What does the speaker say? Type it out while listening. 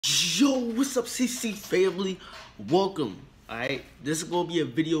Yo, what's up, CC family? Welcome. Alright, this is gonna be a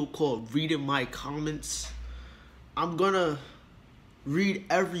video called Reading My Comments. I'm gonna read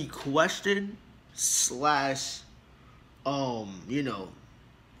every question slash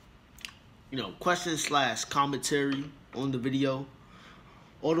question slash commentary on the video,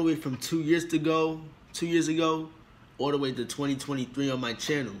 all the way from 2 years ago, all the way to 2023 on my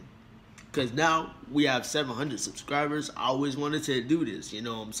channel. Because now we have 700 subscribers. I always wanted to do this, you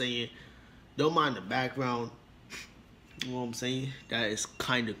know what I'm saying? Don't mind the background. You know what I'm saying? That is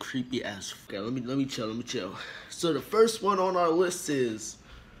kind of creepy as fuck. Okay, let me chill. So the first one on our list is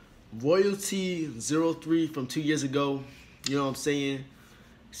Royalty03 from 2 years ago. You know what I'm saying?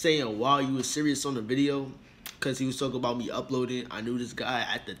 Saying, wow, you was serious on the video. Because he was talking about me uploading. I knew this guy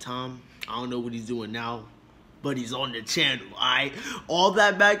at the time. I don't know what he's doing now, but he's on the channel, alright? All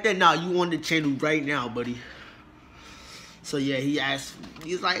that back then, now you on the channel right now, buddy. So yeah, he's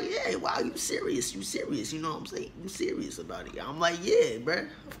like, yeah, wow, you serious, you know what I'm saying? You serious about it. I'm like, yeah, bruh,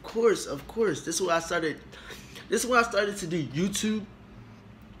 of course. This is when I started to do YouTube.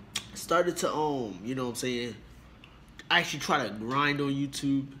 Started to, you know what I'm saying? Actually try to grind on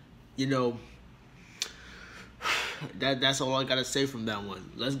YouTube, you know. That's all I gotta say from that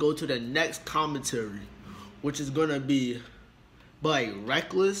one. Let's go to the next commentary, which is gonna be by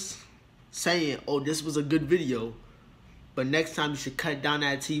Reckless, saying, oh, this was a good video, but next time you should cut down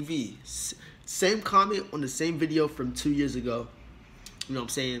that TV. Same comment on the same video from 2 years ago. You know what I'm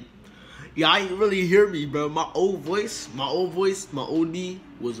saying? Yeah, I ain't really hear me, bro. My old me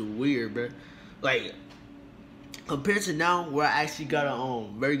was weird, bro. Like, compared to now, where I actually got a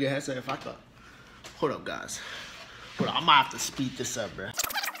very good headset. If I could, hold up, guys. Hold up, I might have to speed this up, bro.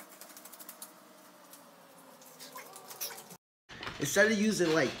 Instead of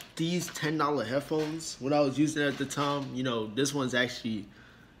using like these $10 headphones, what I was using at the time, you know, this one's actually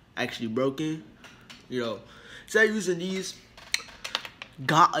broken. You know, instead of using these,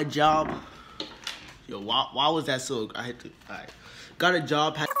 got a job. Yo, why was that so? I had to. Alright, got a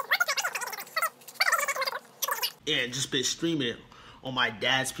job. And just been streaming on my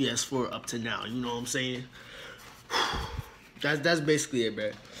dad's PS4 up to now. You know what I'm saying? That's basically it,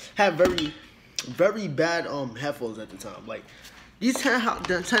 bro. Had very bad headphones at the time. Like, these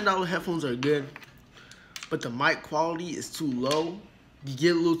 $10 headphones are good, but the mic quality is too low. You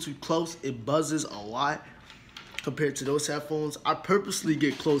get a little too close, it buzzes a lot compared to those headphones. I purposely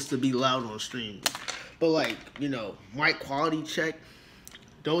get close to be loud on stream, but like, you know, mic quality check,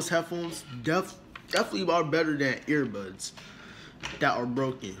 those headphones definitely are better than earbuds that are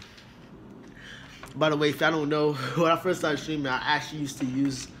broken. By the way, if I don't know, when I first started streaming, I actually used to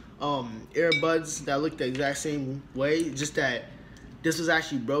use earbuds that looked the exact same way, just that this was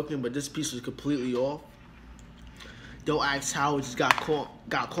actually broken, but this piece was completely off. Don't ask how, it just got caught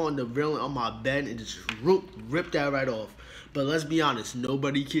in the railing on my bed and just ripped that right off. But let's be honest,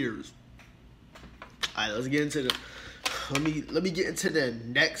 nobody cares. Alright, let's get into the let me get into the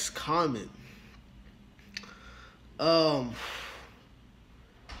next comment. The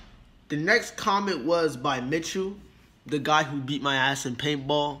next comment was by Mitchell, the guy who beat my ass in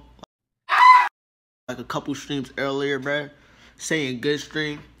paintball like a couple streams earlier, bruh. Saying good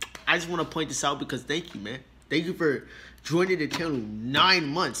stream. I just want to point this out because thank you, man. Thank you for joining the channel 9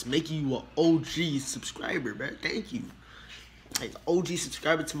 months, making you an OG subscriber, bruh. Thank you. Like, OG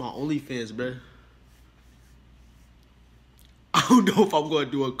subscriber to my OnlyFans, bruh. I don't know if I'm going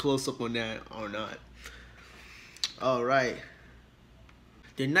to do a close-up on that or not. Alright.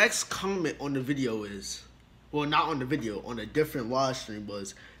 The next comment on the video is, well, not on the video, on a different live stream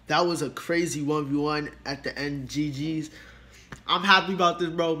was, that was a crazy 1v1 at the end, GG's. I'm happy about this,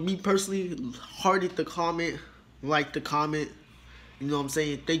 bro. Me personally, hearted the comment, liked the comment. You know what I'm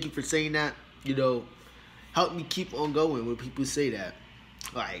saying? Thank you for saying that. You know, help me keep on going when people say that.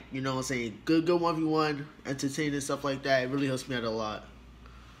 Like, you know what I'm saying? Good 1v1, entertaining, stuff like that. It really helps me out a lot.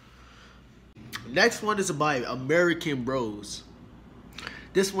 Next one is by American Bros.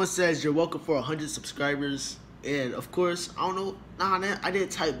 This one says, you're welcome for 100 subscribers. And of course, I don't know, I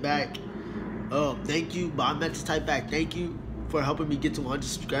didn't type back thank you, but I meant to type back thank you for helping me get to 100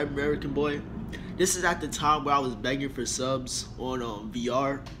 subscribers, American boy. This is at the time where I was begging for subs on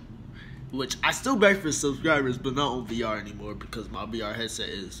VR, which I still beg for subscribers, but not on VR anymore because my VR headset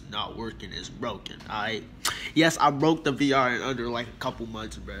is not working, it's broken. Alright, yes, I broke the VR in under like a couple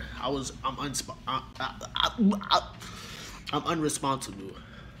months, bro. I'm unresponsible.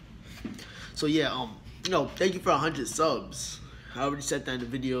 So yeah, you know, thank you for 100 subs. I already said that in the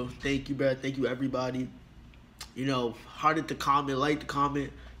video. Thank you, bro. Thank you, everybody. You know, hearted the comment, liked the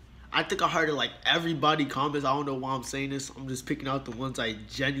comment. I think I heard it like everybody comments. I don't know why I'm saying this. I'm just picking out the ones I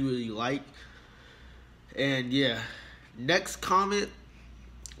genuinely like. And yeah, next comment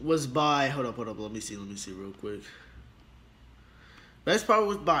was by, hold up, let me see real quick. Next part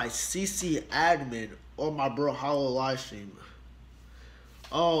was by CC Admin on my Brawlhalla live stream.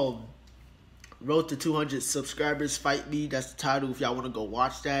 Road to 200 subscribers, fight me. That's the title if y'all want to go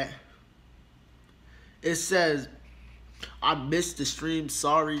watch that. It says, I missed the stream,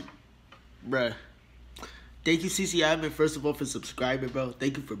 sorry. Bruh. Thank you, CC Admin, first of all, for subscribing, bro.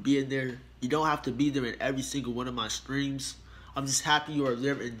 Thank you for being there. You don't have to be there in every single one of my streams. I'm just happy you are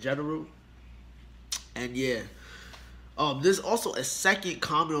there in general. And yeah. There's also a second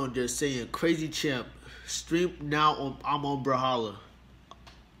comment on there saying, Crazy Champ, stream now I'm on Brawlhalla.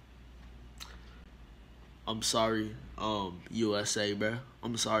 I'm sorry, USA, bro.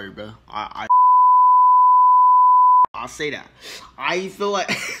 I'm sorry, bro. I'll say that. I feel like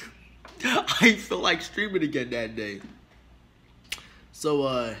I feel like streaming again that day.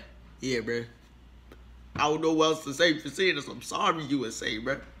 So yeah, bro. I don't know what else to say for saying this. I'm sorry, USA,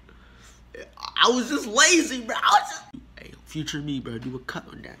 bro. I was just lazy, bro. Hey, future me, bro. Do a cut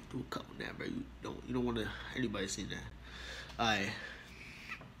on that. Bro. You don't want anybody see that. Alright.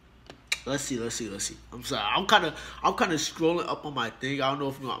 Let's see. I'm sorry. I'm kind of scrolling up on my thing. I don't know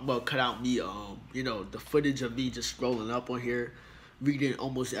if I'm gonna cut out me, the footage of me just scrolling up on here, reading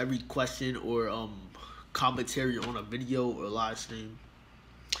almost every question or commentary on a video or live stream.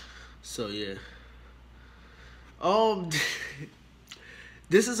 So yeah.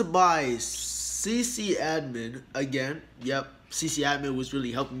 This is by CC Admin again. Yep, CC Admin was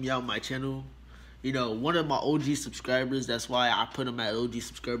really helping me out on my channel. You know, one of my OG subscribers. That's why I put him at OG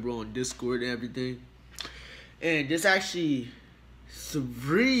subscriber on Discord and everything. And there's actually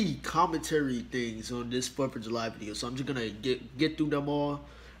 3 commentary things on this 4th of July video. So I'm just gonna get through them all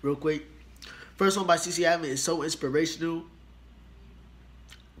real quick. First one by CC Admin is so inspirational.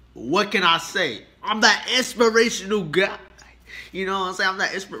 What can I say? I'm that inspirational guy. You know what I'm saying? I'm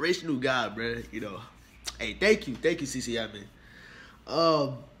that inspirational guy, bro. You know. Hey, thank you, CC Admin.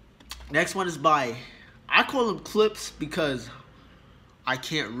 Next one is by, I call them clips because I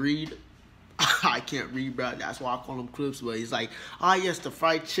can't read. I can't read, bro. That's why I call them clips. But he's like, yes, the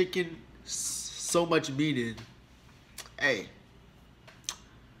fried chicken, so much meaning. Hey,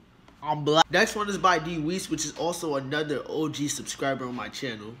 I'm black. Next one is by D Weiss, which is also another OG subscriber on my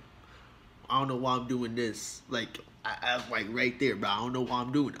channel. I don't know why I'm doing this. Like, I like right there, bro. I don't know why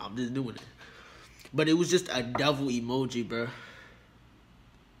I'm doing it. I'm just doing it. But it was just a devil emoji, bro.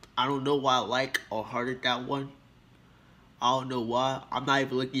 I don't know why I like or hearted that one. I don't know why. I'm not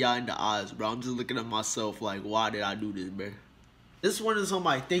even looking y'all in the eyes, bro. I'm just looking at myself like, why did I do this, bro? This one is on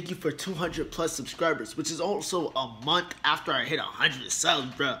my thank you for 200 plus subscribers, which is also a month after I hit 100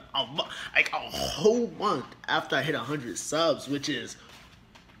 subs, bro. Like a whole month after I hit 100 subs, which is,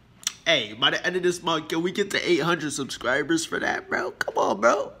 hey, by the end of this month, can we get to 800 subscribers for that, bro? Come on,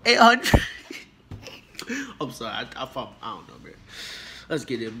 bro. 800. I'm sorry. I don't know, bro. Let's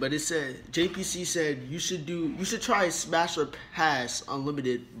get it. But it said, JPC said, you should try Smash or Pass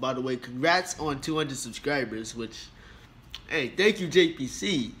Unlimited. By the way, congrats on 200 subscribers, which, hey, thank you,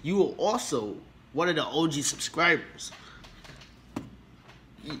 JPC. You are also one of the OG subscribers.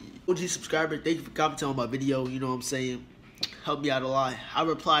 OG subscriber, thank you for commenting on my video. You know what I'm saying? Help me out a lot. I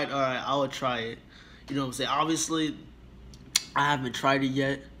replied, alright, I will try it. You know what I'm saying? Obviously, I haven't tried it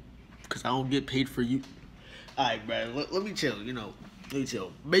yet because I don't get paid for you. Alright, bro, let me chill, you know. Let me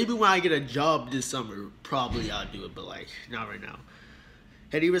chill. Maybe when I get a job this summer, probably I'll do it, but like, not right now.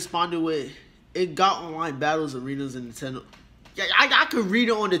 And he responded with, it got online battles, arenas, and Nintendo. Yeah, I could read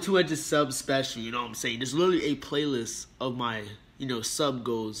it on the 200 sub special, you know what I'm saying? There's literally a playlist of my, sub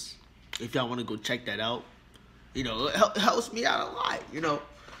goals, if y'all want to go check that out. You know, it helps me out a lot, you know.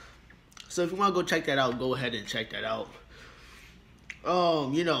 So if you want to go check that out, go ahead and check that out.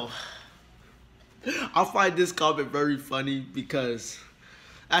 I find this comment very funny because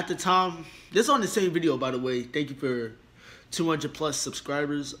at the time, this is on the same video, by the way. Thank you for 200 plus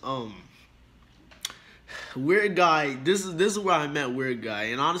subscribers. Weird Guy, this is where I met Weird Guy.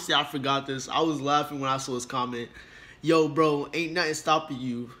 And honestly, I forgot this. I was laughing when I saw his comment. Yo, bro, ain't nothing stopping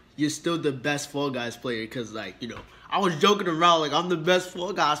you. You're still the best Fall Guys player. Because, like, I was joking around like I'm the best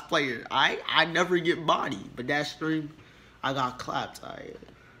Fall Guys player. I never get bodied. But that stream, I got clapped. I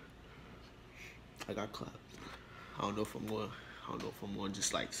got clapped. I don't know if I'm going to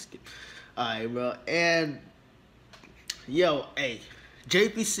just like skip. Alright, bro. And yo, hey,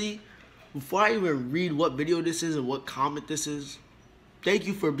 JPC, before I even read what video this is and what comment this is, thank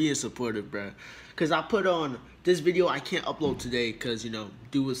you for being supportive, bro. Cause I put on this video I can't upload today because, you know,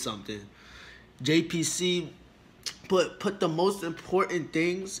 doing something. JPC, put the most important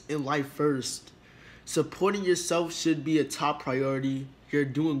things in life first. Supporting yourself should be a top priority. You're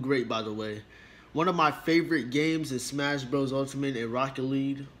doing great, by the way. One of my favorite games is Smash Bros. Ultimate and Rocket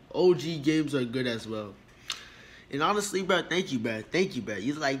League. OG games are good as well. And honestly, bro, thank you, bro. Thank you, bro.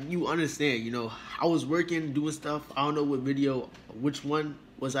 You you understand, you know, I was working, doing stuff. I don't know what video, which one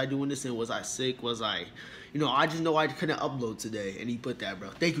was I doing this in? Was I sick? Was I, you know, I just know I couldn't upload today. And he put that, bro.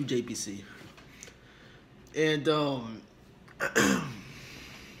 Thank you, JPC. And,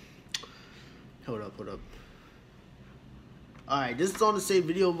 hold up. Alright, this is on the same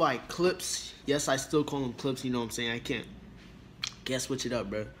video by Clips. Yes, I still call them Clips, you know what I'm saying? I can't switch it up,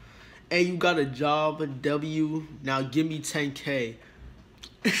 bro. Hey, you got a job, W. Now give me 10K.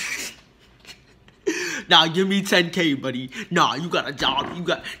 Nah, give me 10K, buddy. Nah, you got a job. You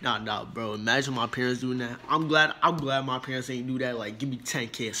got nah, bro. Imagine my parents doing that. I'm glad my parents ain't do that. Like, give me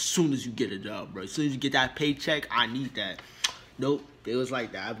 10K as soon as you get a job, bro. As soon as you get that paycheck, I need that. Nope, it was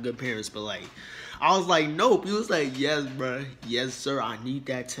like that. I have good parents, but like, I was like, nope. He was like, yes, bro. Yes, sir. I need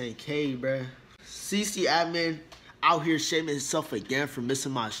that 10K, bro. CC admin out here shaming himself again for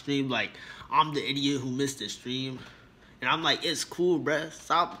missing my stream. Like, I'm the idiot who missed the stream. And I'm like, it's cool, bruh.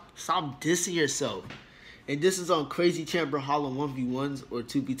 Stop dissing yourself. And this is on Crazy Chamber Hollow 1v1s or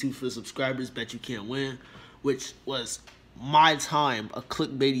 2v2 for subscribers. Bet you can't win. Which was my time, a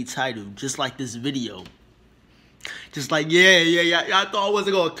clickbaity title. Just like this video. Just like, yeah. I thought I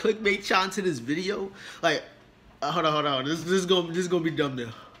wasn't going to clickbait shot into this video. Like, hold on. This is gonna be dumb now.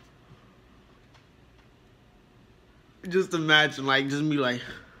 Just imagine, like, just me, like,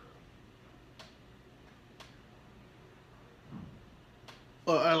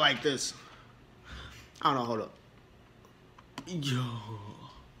 or like this. I don't know. Hold up. Yo.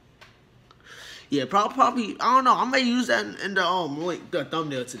 Yeah, probably. I don't know. I may use that in the link, the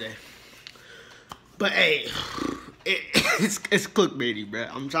thumbnail today. But hey, it's clickbaity, bro.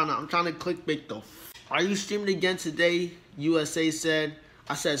 I'm trying to clickbait though. Are you streaming again today? USA said.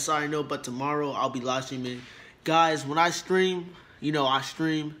 I said sorry, no, but tomorrow I'll be live streaming. Guys, when I stream, you know, I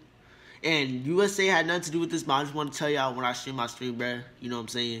stream. And USA had nothing to do with this, but I just want to tell y'all when I stream, I stream, bruh. You know what I'm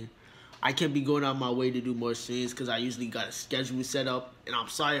saying? I can't be going out my way to do more streams because I usually got a schedule set up. And I'm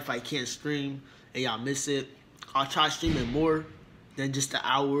sorry if I can't stream and y'all miss it. I'll try streaming more than just an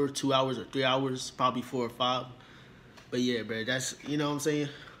hour, 2 hours, or 3 hours. Probably 4 or 5. But yeah, bruh, that's, you know what I'm saying?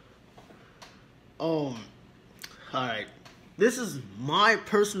 Alright. This is my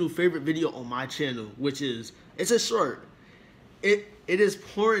personal favorite video on my channel, which is, it's a short. It is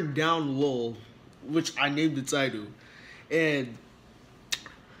pouring down LOL, which I named the title. And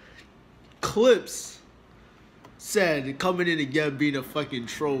Clips said coming in again being a fucking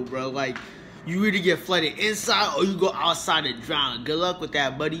troll, bro. Like, you either get flooded inside or you go outside and drown. Good luck with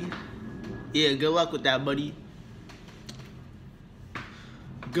that, buddy. Yeah, good luck with that, buddy.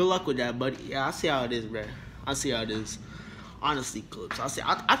 Good luck with that, buddy. Yeah, I see how it is, bro. I see how it is. Honestly, Clips. I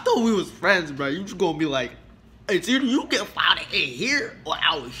thought we was friends, bro. You just gonna be like, it's either you get flooded in here or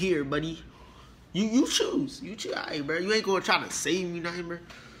out here, buddy. You choose. You choose. Alright, bro. You ain't gonna try to save me, nothing, bro.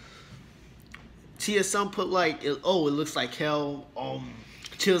 TSM put like, it looks like hell.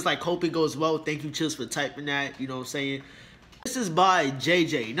 Chills like, hope it goes well. Thank you, Chills, for typing that. You know what I'm saying? This is by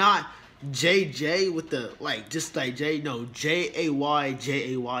JJ, not JJ with the, like, just like J. No, JAY.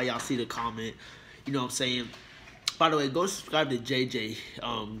 Y'all see the comment. You know what I'm saying? By the way, go subscribe to JJ.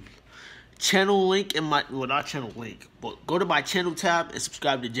 Channel link in my, well, not channel link, but go to my channel tab and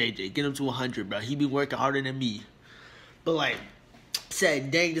subscribe to JJ. Get him to 100, bro. He be working harder than me. But like, said,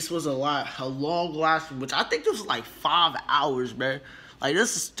 dang, this was a long live stream, which I think this was like 5 hours, bro. Like,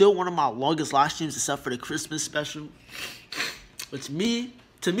 this is still one of my longest live streams except for the Christmas special. Which to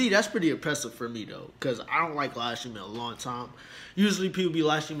me, that's pretty impressive for me though, because I don't like live streaming a long time. Usually people be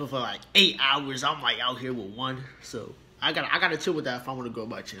live streaming for like 8 hours. I'm like out here with 1, so I gotta chill with that if I want to grow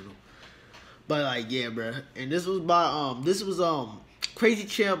my channel. But like, yeah, bro. And this was by Crazy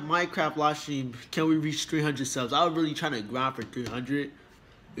Champ Minecraft live stream. Can we reach 300 subs? I was really trying to grind for 300.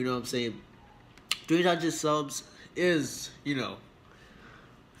 You know what I'm saying? 300 subs is, you know,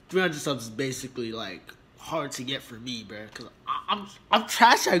 300 subs is basically like hard to get for me, bro. Cause I'm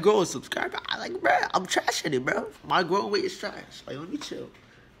trash at growing subscribers. I'm trashing it, bro. My growing weight is trash. Like, let me chill.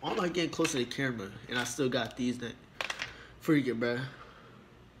 I'm not getting close to the camera, and I still got these that freaking, bro.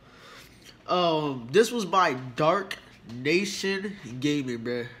 This was by Dark Nation Gaming,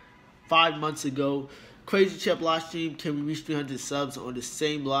 bro. 5 months ago. Crazy Champ live stream. Can we reach 300 subs on the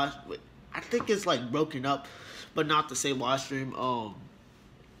same live? I think it's like broken up, but not the same live stream.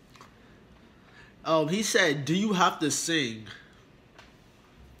 He said, "Do you have to sing?"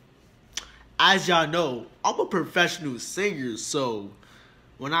 As y'all know, I'm a professional singer, so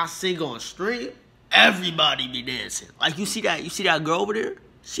when I sing on stream, everybody be dancing. Like you see that girl over there?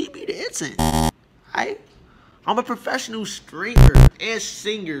 She be dancing. Right? I'm a professional streamer and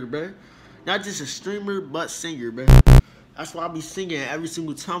singer, bruh. Not just a streamer, but singer, bruh. That's why I be singing every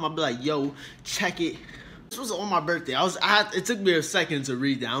single time. I be like, yo, check it. This was on my birthday. It took me a second to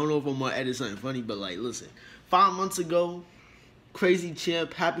read that. I don't know if I'm gonna edit something funny, but like, listen. 5 months ago, Crazy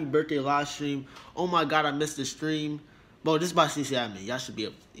Champ, happy birthday live stream. Oh my god, I missed the stream. Bro, this is by CC Admin. Y'all should be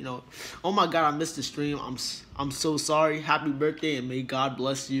able, you know. Oh my god, I missed the stream. I'm so sorry. Happy birthday and may God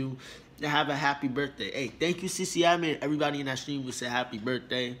bless you. And have a happy birthday. Hey, thank you, CC Admin. Everybody in that stream would say happy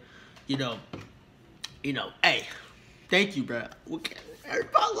birthday. You know, hey, thank you, bro.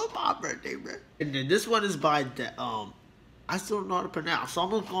 Everybody love my birthday, bro. And then this one is by the I still don't know how to pronounce. So I'm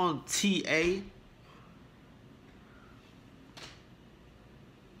gonna go on TA.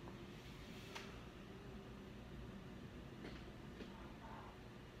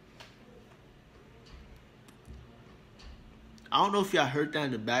 I don't know if y'all heard that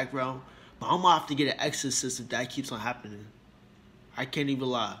in the background, but I'm gonna have to get an exorcist if that keeps on happening. I can't even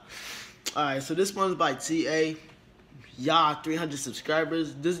lie. Alright, so this one's by TA. Y'all, 300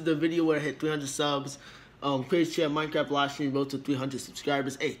 subscribers. This is the video where I hit 300 subs. Crazy Chat Minecraft live stream road to 300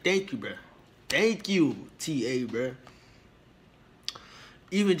 subscribers. Hey, thank you, bro. Thank you, TA, bro.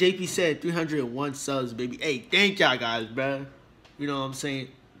 Even JP said 301 subs, baby. Hey, thank y'all guys, bro. You know what I'm saying?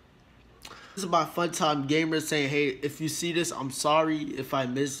 This is my Fun Time Gamer saying, hey, if you see this, I'm sorry if I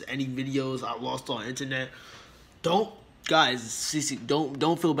missed any videos I lost on internet. Guys, CC,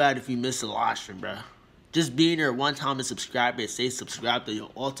 don't feel bad if you missed a live stream, bro. Just being there one time and subscribe and say subscribe to your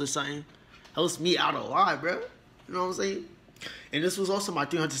alt or something helps me out a lot, bro. You know what I'm saying? And this was also my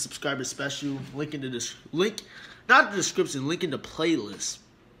 300 subscribers special. Link in the not the description, link in the playlist.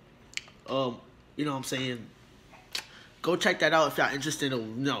 You know what I'm saying? Go check that out if y'all interested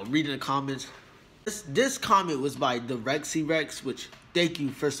in reading the comments. This comment was by the Rexy Rex, which thank you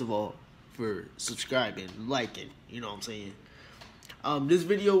first of all for subscribing, liking. You know what I'm saying?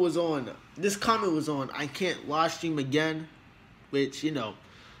 This comment was on I can't live stream again, which, you know,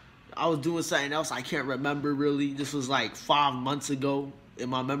 I was doing something else I can't remember really. This was like 5 months ago and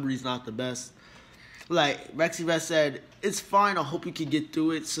my memory's not the best. Like Rexy Rex said, it's fine, I hope you can get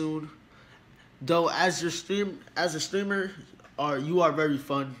through it soon. Though as a streamer, you are very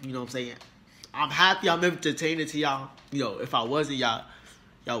fun, you know what I'm saying? I'm happy I'm entertaining to y'all. You know, if I wasn't, y'all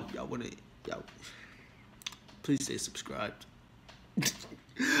please stay subscribed.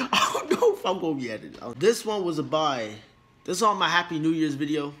 I don't know if I'm gonna be edited. This one was this is on my Happy New Year's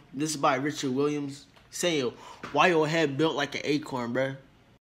video. This is by Richard Williams saying, why your head built like an acorn, bruh?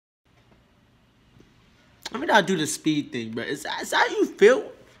 Let me not do the speed thing, bruh. Is that how you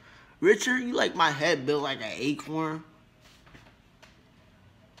feel? Richard, you like my head built like an acorn?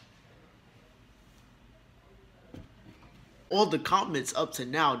 All the comments up to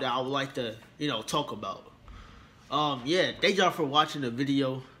now that I would like to, talk about. Yeah, thank y'all for watching the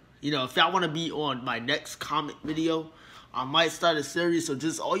video. You know, if y'all want to be on my next comment video, I might start a series. So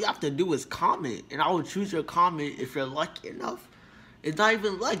just all you have to do is comment, and I will choose your comment if you're lucky enough. It's not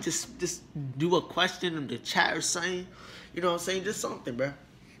even like just do a question in the chat or something. You know what I'm saying? Just something, bro.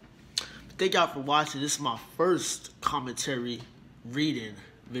 Thank y'all for watching. This is my first commentary reading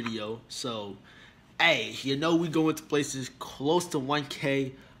video. So, hey, you know we going to places close to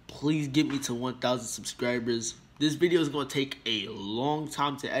 1K. Please get me to 1,000 subscribers. This video is going to take a long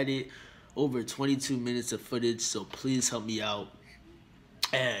time to edit. Over 22 minutes of footage. So, please help me out.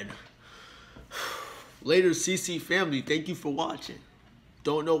 And later, CC family, thank you for watching.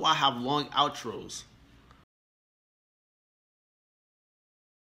 Don't know why I have long outros.